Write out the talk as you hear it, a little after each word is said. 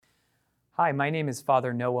Hi, my name is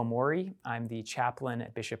Father Noah Morey. I'm the chaplain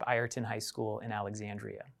at Bishop Ireton High School in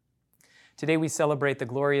Alexandria. Today we celebrate the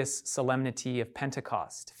glorious solemnity of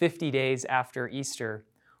Pentecost, 50 days after Easter,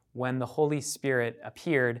 when the Holy Spirit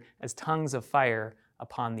appeared as tongues of fire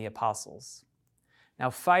upon the apostles. Now,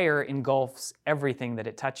 fire engulfs everything that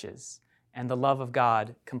it touches, and the love of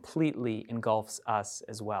God completely engulfs us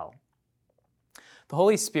as well. The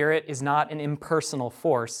Holy Spirit is not an impersonal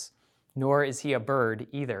force, nor is he a bird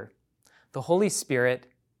either. The Holy Spirit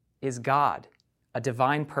is God, a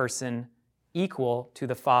divine person equal to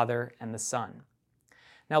the Father and the Son.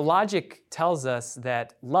 Now, logic tells us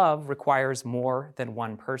that love requires more than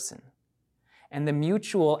one person. And the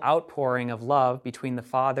mutual outpouring of love between the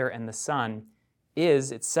Father and the Son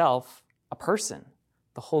is itself a person,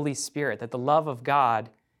 the Holy Spirit, that the love of God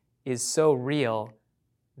is so real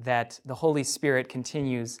that the Holy Spirit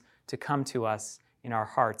continues to come to us in our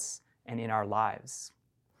hearts and in our lives.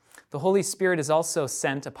 The Holy Spirit is also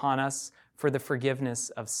sent upon us for the forgiveness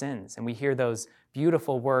of sins, and we hear those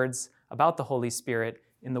beautiful words about the Holy Spirit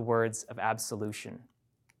in the words of absolution.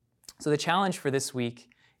 So the challenge for this week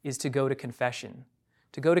is to go to confession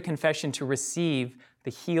to receive the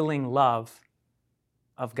healing love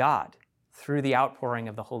of God through the outpouring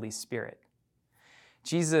of the Holy Spirit.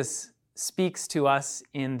 Jesus speaks to us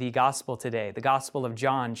in the gospel today, the Gospel of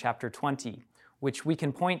John, chapter 20, which we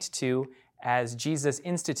can point to as Jesus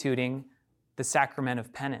instituting the sacrament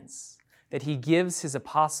of penance, that he gives his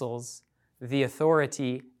apostles the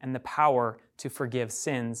authority and the power to forgive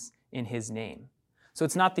sins in his name. So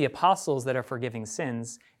it's not the apostles that are forgiving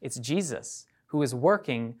sins, it's Jesus who is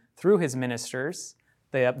working through his ministers,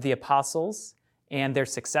 the apostles and their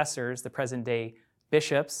successors, the present-day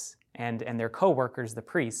bishops and their co-workers, the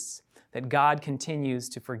priests, that God continues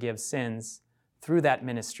to forgive sins through that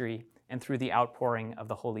ministry and through the outpouring of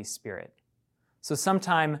the Holy Spirit. So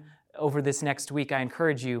sometime over this next week, I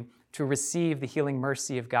encourage you to receive the healing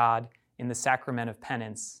mercy of God in the sacrament of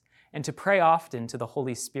penance and to pray often to the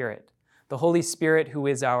Holy Spirit who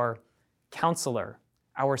is our counselor,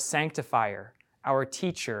 our sanctifier, our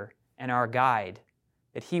teacher, and our guide,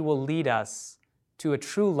 that he will lead us to a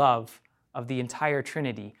true love of the entire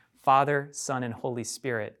Trinity, Father, Son, and Holy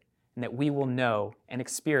Spirit, and that we will know and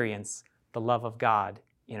experience the love of God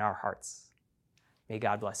in our hearts. May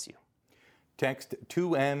God bless you. Text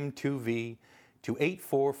 2M2V to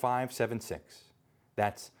 84576.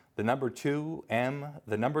 That's the number 2M,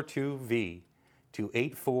 the number 2V to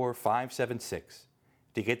 84576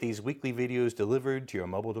 to get these weekly videos delivered to your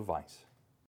mobile device.